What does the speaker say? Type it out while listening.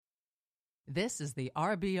This is the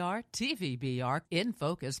RBR TVBR In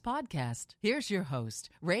Focus podcast. Here's your host,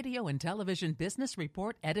 radio and television business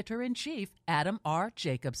report editor-in-chief, Adam R.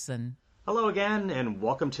 Jacobson. Hello again, and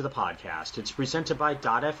welcome to the podcast. It's presented by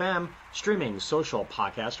 .fm, streaming social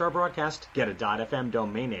podcast or broadcast. Get a .fm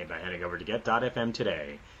domain name by heading over to get.fm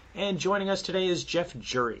today. And joining us today is Jeff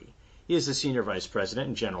Jury. He is the Senior Vice President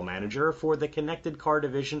and General Manager for the Connected Car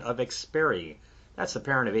Division of Xperi. That's the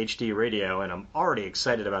parent of HD Radio, and I'm already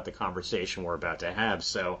excited about the conversation we're about to have.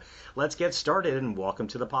 So let's get started, and welcome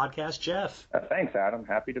to the podcast, Jeff. Thanks, Adam.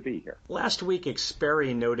 Happy to be here. Last week,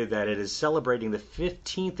 Xperi noted that it is celebrating the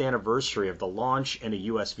 15th anniversary of the launch in a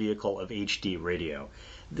U.S. vehicle of HD Radio.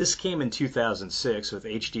 This came in 2006, with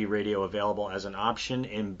HD Radio available as an option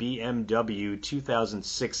in BMW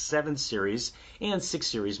 2006 7 Series and 6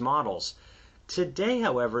 Series models. Today,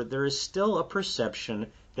 however, there is still a perception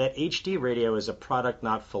that HD Radio is a product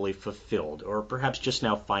not fully fulfilled, or perhaps just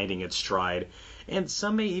now finding its stride, and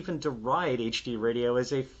some may even deride HD Radio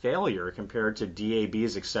as a failure compared to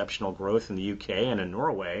DAB's exceptional growth in the UK and in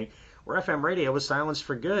Norway, where FM radio was silenced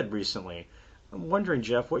for good recently. I'm wondering,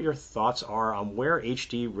 Jeff, what your thoughts are on where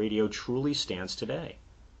HD Radio truly stands today.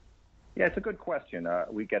 Yeah, it's a good question.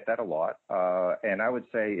 We get that a lot, and I would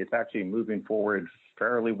say it's actually moving forward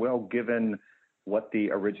fairly well given what the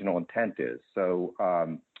original intent is. So,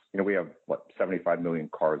 we have, 75 million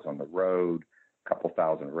cars on the road, a couple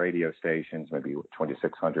thousand radio stations, maybe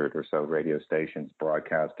 2,600 or so radio stations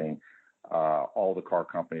broadcasting. All the car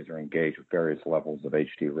companies are engaged with various levels of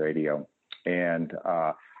HD radio. And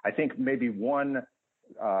I think maybe one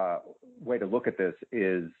way to look at this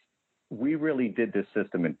is we really did this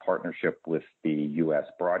system in partnership with the U.S.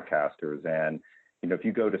 broadcasters. And if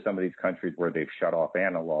you go to some of these countries where they've shut off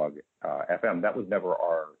analog FM, that was never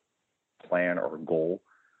our plan or goal.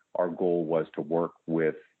 Our goal was to work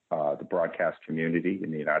with the broadcast community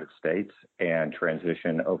in the United States and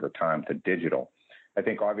transition over time to digital. I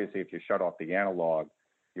think obviously if you shut off the analog,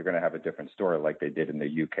 you're going to have a different story like they did in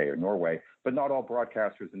the UK or Norway, but not all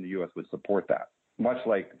broadcasters in the US would support that, much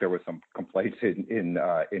like there was some complaints in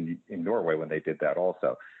Norway when they did that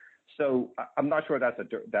also. So I'm not sure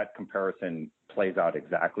that comparison plays out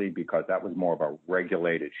exactly because that was more of a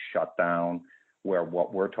regulated shutdown where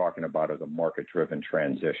what we're talking about is a market-driven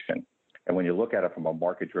transition. And when you look at it from a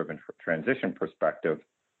market-driven transition perspective,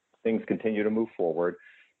 things continue to move forward.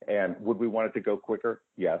 And would we want it to go quicker?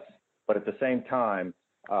 Yes. But at the same time,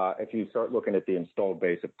 if you start looking at the installed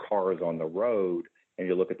base of cars on the road and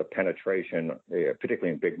you look at the penetration,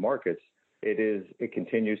 particularly in big markets, it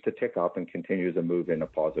continues to tick up and continues to move in a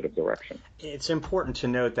positive direction. It's important to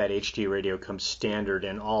note that HD Radio comes standard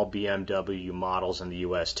in all BMW models in the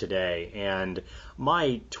U.S. today, and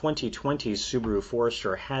my 2020 Subaru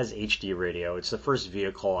Forester has HD Radio. It's the first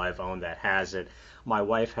vehicle I've owned that has it. My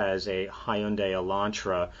wife has a Hyundai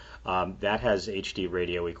Elantra that has HD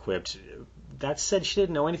Radio equipped. That said, she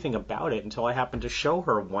didn't know anything about it until I happened to show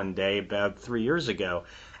her one day about 3 years ago.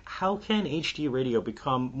 How can HD Radio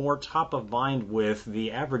become more top of mind with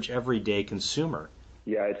the average everyday consumer?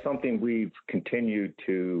 Yeah, it's something we've continued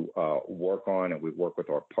to work on, and we've worked with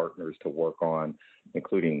our partners to work on,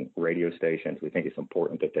 including radio stations. We think it's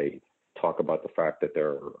important that they talk about the fact that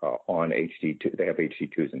they're on HD2. They have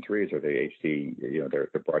HD2s and 3s, or they HD, they're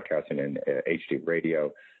broadcasting in HD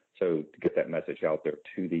radio. So to get that message out there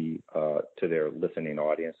to their listening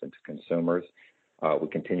audience and to consumers. We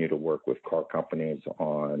continue to work with car companies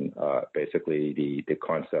on basically the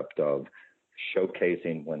concept of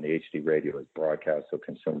showcasing when the HD radio is broadcast so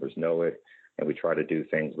consumers know it. And we try to do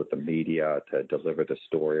things with the media to deliver the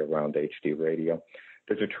story around HD radio.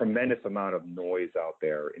 There's a tremendous amount of noise out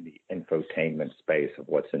there in the infotainment space of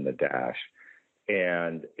what's in the dash.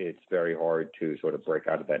 And it's very hard to sort of break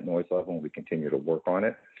out of that noise level, and we continue to work on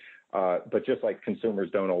it. But just like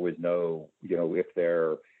consumers don't always know, if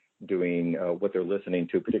they're doing what they're listening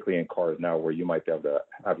to, particularly in cars now where you might be able to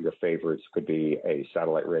have your favorites, could be a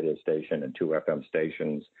satellite radio station and 2 FM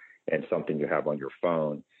stations and something you have on your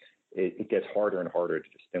phone. It gets harder and harder to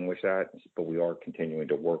distinguish that, but we are continuing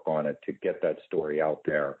to work on it to get that story out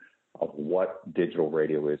there of what digital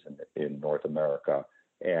radio is in North America,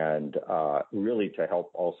 and really to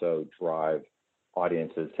help also drive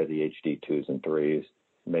audiences to the HD2s and 3s,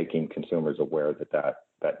 making consumers aware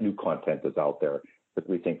that new content is out there. But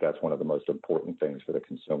we think that's one of the most important things for the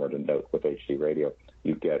consumer to note with HD radio.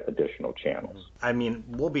 You get additional channels. I mean,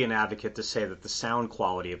 we'll be an advocate to say that the sound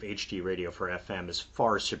quality of HD radio for FM is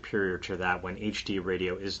far superior to that when HD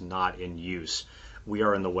radio is not in use. We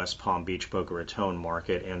are in the West Palm Beach, Boca Raton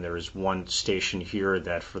market, and there is one station here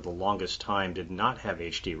that for the longest time did not have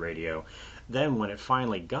HD radio. Then when it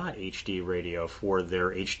finally got HD radio for their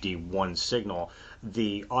HD1 signal,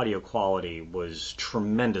 the audio quality was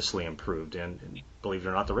tremendously improved, and believe it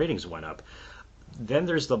or not, the ratings went up. Then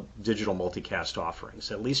there's the digital multicast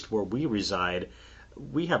offerings. At least where we reside,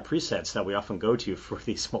 we have presets that we often go to for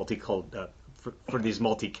these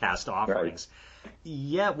multicast offerings. Right.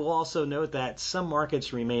 Yet we'll also note that some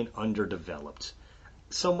markets remain underdeveloped.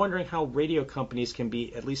 So I'm wondering how radio companies can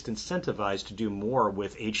be at least incentivized to do more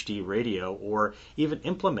with HD radio or even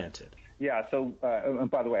implement it. Yeah, so,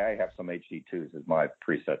 and by the way, I have some HD2s as my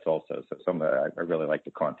presets also, so some I really like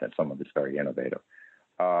the content. Some of it's very innovative.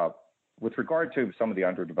 With regard to some of the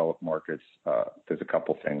underdeveloped markets, there's a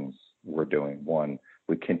couple things we're doing. One,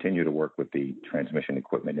 we continue to work with the transmission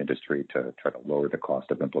equipment industry to try to lower the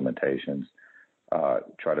cost of implementations,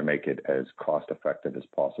 try to make it as cost effective as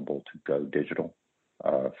possible to go digital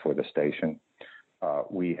for the station.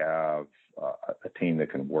 We have a team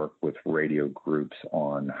that can work with radio groups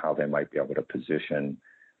on how they might be able to position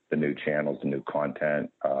the new channels, the new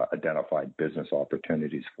content, identify business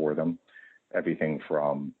opportunities for them. Everything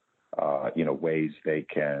from ways they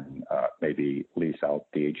can maybe lease out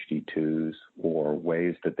the HD2s or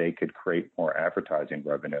ways that they could create more advertising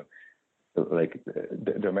revenue. Like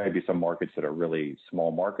there may be some markets that are really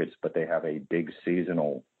small markets, but they have a big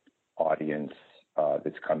seasonal audience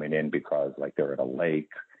that's coming in because like they're at a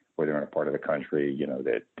lake or they're in a part of the country,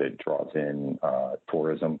 that draws in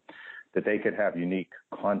tourism, that they could have unique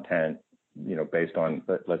content, based on,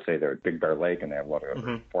 let's say they're at Big Bear Lake and they have a lot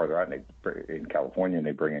of farther out in California, and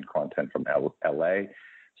they bring in content from LA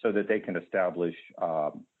so that they can establish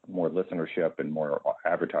more listenership and more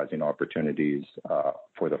advertising opportunities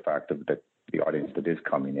for the fact of the audience that is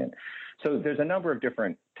coming in. So there's a number of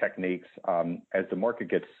different techniques. As the market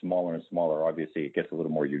gets smaller and smaller, obviously it gets a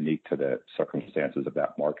little more unique to the circumstances of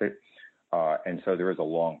that market. And so there is a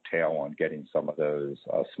long tail on getting some of those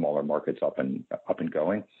smaller markets up and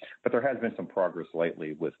going. But there has been some progress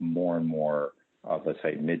lately with more and more, let's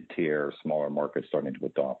say, mid-tier, smaller markets starting to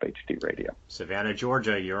adopt HD radio. Savannah,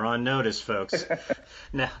 Georgia, you're on notice, folks.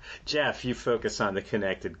 Now, Jeff, you focus on the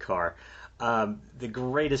connected car. The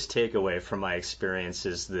greatest takeaway from my experience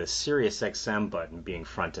is the SiriusXM button being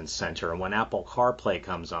front and center. And when Apple CarPlay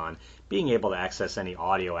comes on, being able to access any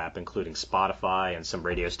audio app, including Spotify and some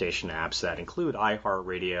radio station apps that include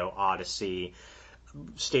iHeartRadio, Odyssey,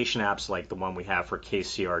 station apps like the one we have for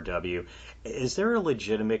KCRW. Is there a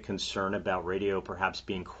legitimate concern about radio perhaps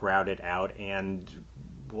being crowded out? And,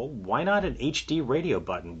 well, why not an HD radio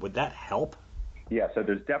button? Would that help? Yeah, so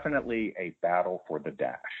there's definitely a battle for the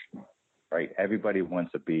dash. Right. Everybody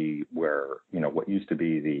wants to be where, what used to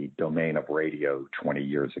be the domain of radio 20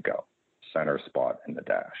 years ago, center spot in the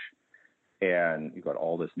dash. And you've got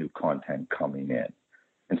all this new content coming in.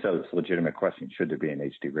 And so it's a legitimate question. Should there be an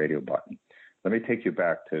HD radio button? Let me take you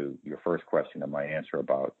back to your first question and my answer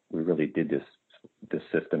about we really did this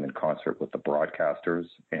system in concert with the broadcasters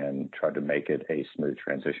and tried to make it a smooth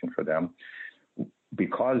transition for them.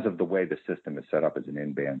 Because of the way the system is set up as an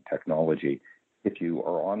in-band technology, if you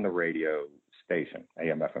are on the radio station,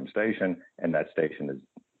 AM/FM station, and that station is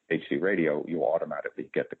HD radio, you automatically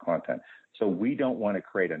get the content. So we don't want to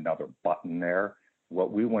create another button there.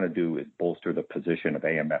 What we want to do is bolster the position of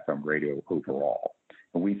AM/FM radio overall.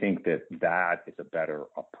 And we think that that is a better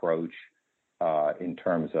approach in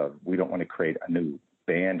terms of we don't want to create a new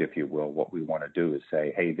band, if you will. What we want to do is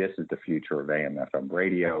say, hey, this is the future of AM/FM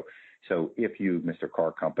radio. So if you, Mr.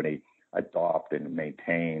 Car Company, adopt and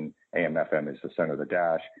maintain AM/FM as the center of the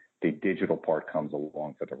dash, the digital part comes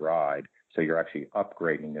along for the ride. So you're actually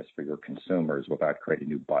upgrading this for your consumers without creating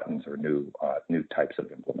new buttons or new types of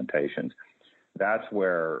implementations. That's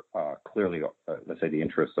where clearly, let's say, the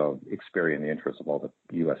interests of Xperi and the interests of all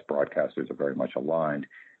the U.S. broadcasters are very much aligned.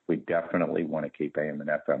 We definitely want to keep AM and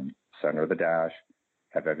FM center of the dash,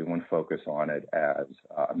 have everyone focus on it as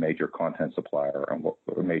a major content supplier and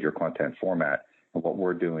a major content format. And what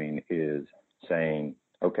we're doing is saying,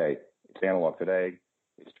 okay, it's analog today,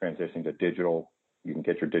 it's transitioning to digital. You can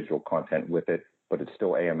get your digital content with it, but it's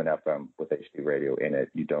still AM and FM with HD radio in it.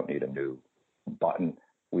 You don't need a new button.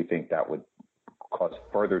 We think that would cause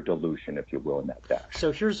further dilution, if you will, in that dash.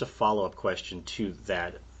 So here's a follow-up question to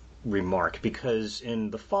that remark, because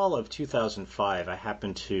in the fall of 2005, I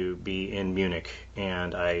happened to be in Munich,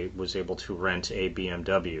 and I was able to rent a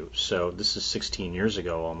BMW. So this is 16 years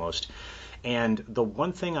ago almost. And the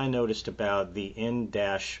one thing I noticed about the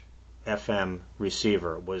in-FM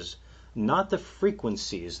receiver was not the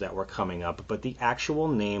frequencies that were coming up, but the actual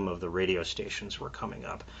name of the radio stations were coming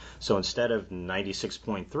up. So instead of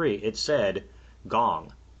 96.3, it said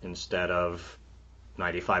Gong. Instead of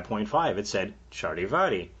 95.5, it said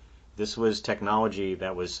Charivari. This was technology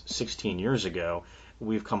that was 16 years ago.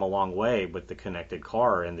 We've come a long way with the connected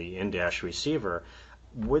car and the in-dash receiver.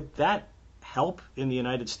 Would that help in the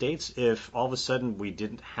United States if all of a sudden we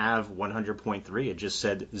didn't have 100.3, it just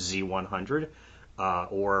said Z100,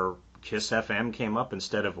 or KISS FM came up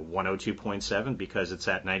instead of 102.7 because it's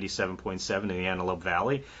at 97.7 in the Antelope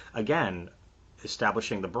Valley? Again,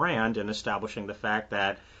 establishing the brand and establishing the fact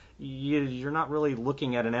that you're not really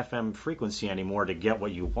looking at an FM frequency anymore to get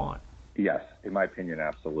what you want. Yes, in my opinion,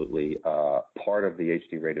 absolutely. Part of the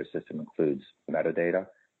HD radio system includes metadata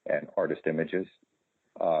and artist images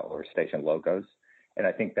or station logos. And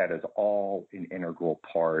I think that is all an integral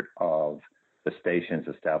part of the stations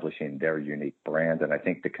establishing their unique brand. And I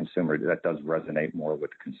think the consumer, that does resonate more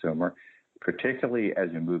with the consumer, particularly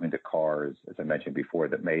as you move into cars, as I mentioned before,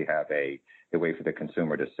 that may have a way for the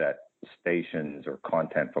consumer to set stations or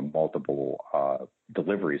content from multiple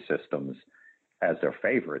delivery systems as their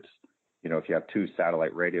favorites. You know, if you have two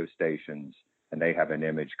satellite radio stations and they have an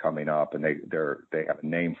image coming up and they have a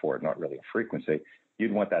name for it, not really a frequency,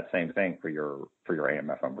 you'd want that same thing for your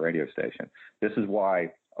AM/FM radio station. This is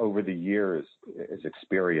why over the years, as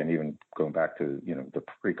Xperi, and even going back to the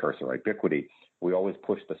precursor Ubiquiti, we always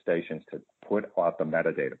push the stations to put out the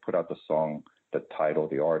metadata, put out the song, the title,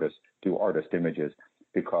 the artist, do artist images,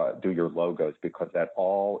 do your logos, because that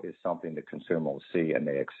all is something the consumer will see and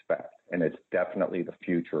they expect. And it's definitely the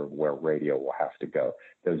future of where radio will have to go.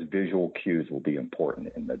 Those visual cues will be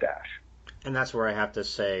important in the dash. And that's where I have to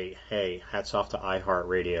say, hey, hats off to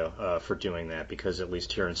iHeartRadio for doing that, because at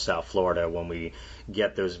least here in South Florida, when we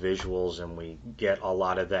get those visuals and we get a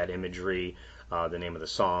lot of that imagery, the name of the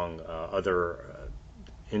song, other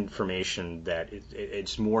information, that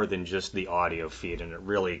it's more than just the audio feed, and it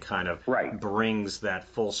really kind of brings that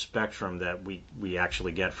full spectrum that we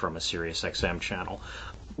actually get from a Sirius XM channel.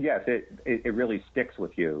 Yes, it really sticks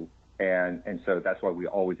with you. And so that's why we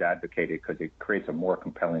always advocate it, because it creates a more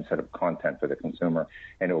compelling set of content for the consumer,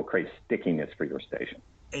 and it will create stickiness for your station.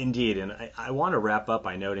 Indeed, and I want to wrap up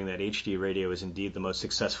by noting that HD Radio is indeed the most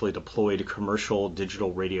successfully deployed commercial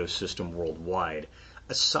digital radio system worldwide.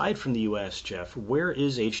 Aside from the U.S., Jeff, where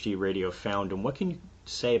is HD Radio found, and what can you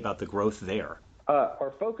say about the growth there?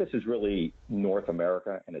 Our focus is really North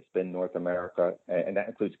America, and it's been North America, and that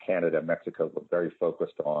includes Canada and Mexico. We're very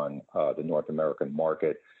focused on the North American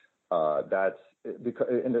market. That's because,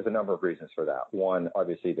 and there's a number of reasons for that. One,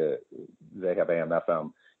 obviously, they have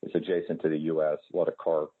AM/FM. It's adjacent to the U.S. A lot of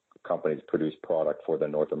car companies produce product for the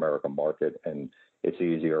North American market, and it's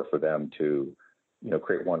easier for them to,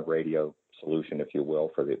 create one radio solution, if you will,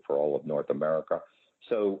 for all of North America.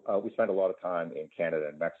 So we spend a lot of time in Canada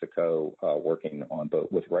and Mexico working on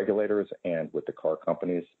both with regulators and with the car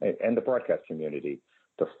companies and the broadcast community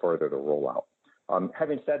to further the rollout.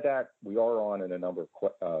 Having said that, we are on in a number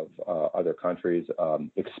of other countries.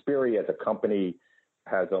 Xperi as a company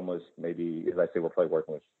has almost, maybe, as I say, we're probably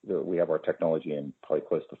working with, we have our technology in probably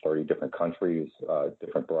close to 30 different countries,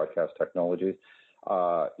 different broadcast technologies.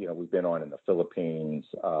 We've been on in the Philippines.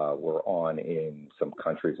 We're on in some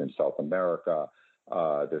countries in South America.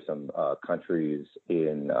 There's some countries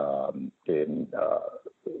in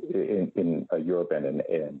Europe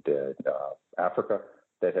and Africa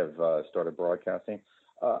that have started broadcasting.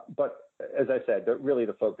 But as I said, really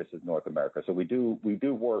the focus is North America. So we do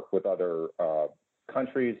work with other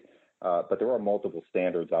countries, but there are multiple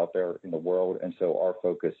standards out there in the world. And so our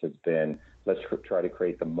focus has been, let's try to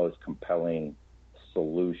create the most compelling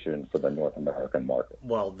solution for the North American market.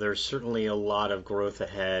 Well, there's certainly a lot of growth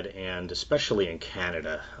ahead, and especially in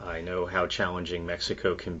Canada. I know how challenging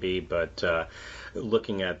Mexico can be, but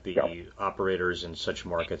looking at the operators in such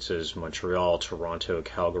markets as Montreal, Toronto,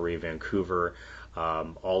 Calgary, Vancouver,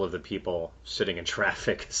 all of the people sitting in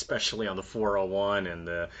traffic, especially on the 401 and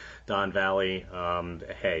the Don Valley,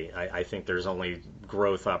 I think there's only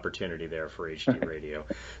growth opportunity there for HD Radio.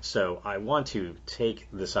 So I want to take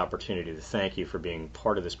this opportunity to thank you for being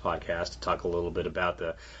part of this podcast, to talk a little bit about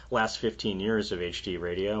the last 15 years of HD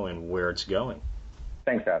Radio and where it's going.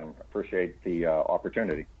 Thanks, Adam. Appreciate the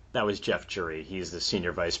opportunity. That was Jeff Jury. He's the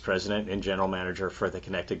Senior Vice President and General Manager for the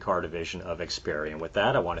Connected Car Division of Xperi. And with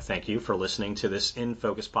that, I want to thank you for listening to this In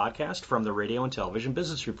Focus podcast from the Radio and Television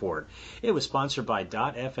Business Report. It was sponsored by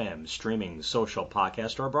 .fm, streaming, social,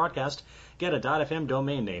 podcast, or broadcast. Get a .fm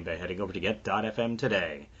domain name by heading over to get.fm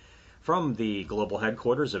today. From the global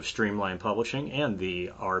headquarters of Streamline Publishing and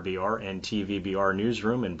the RBR and TVBR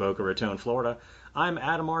newsroom in Boca Raton, Florida, I'm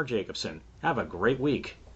Adam R. Jacobson. Have a great week.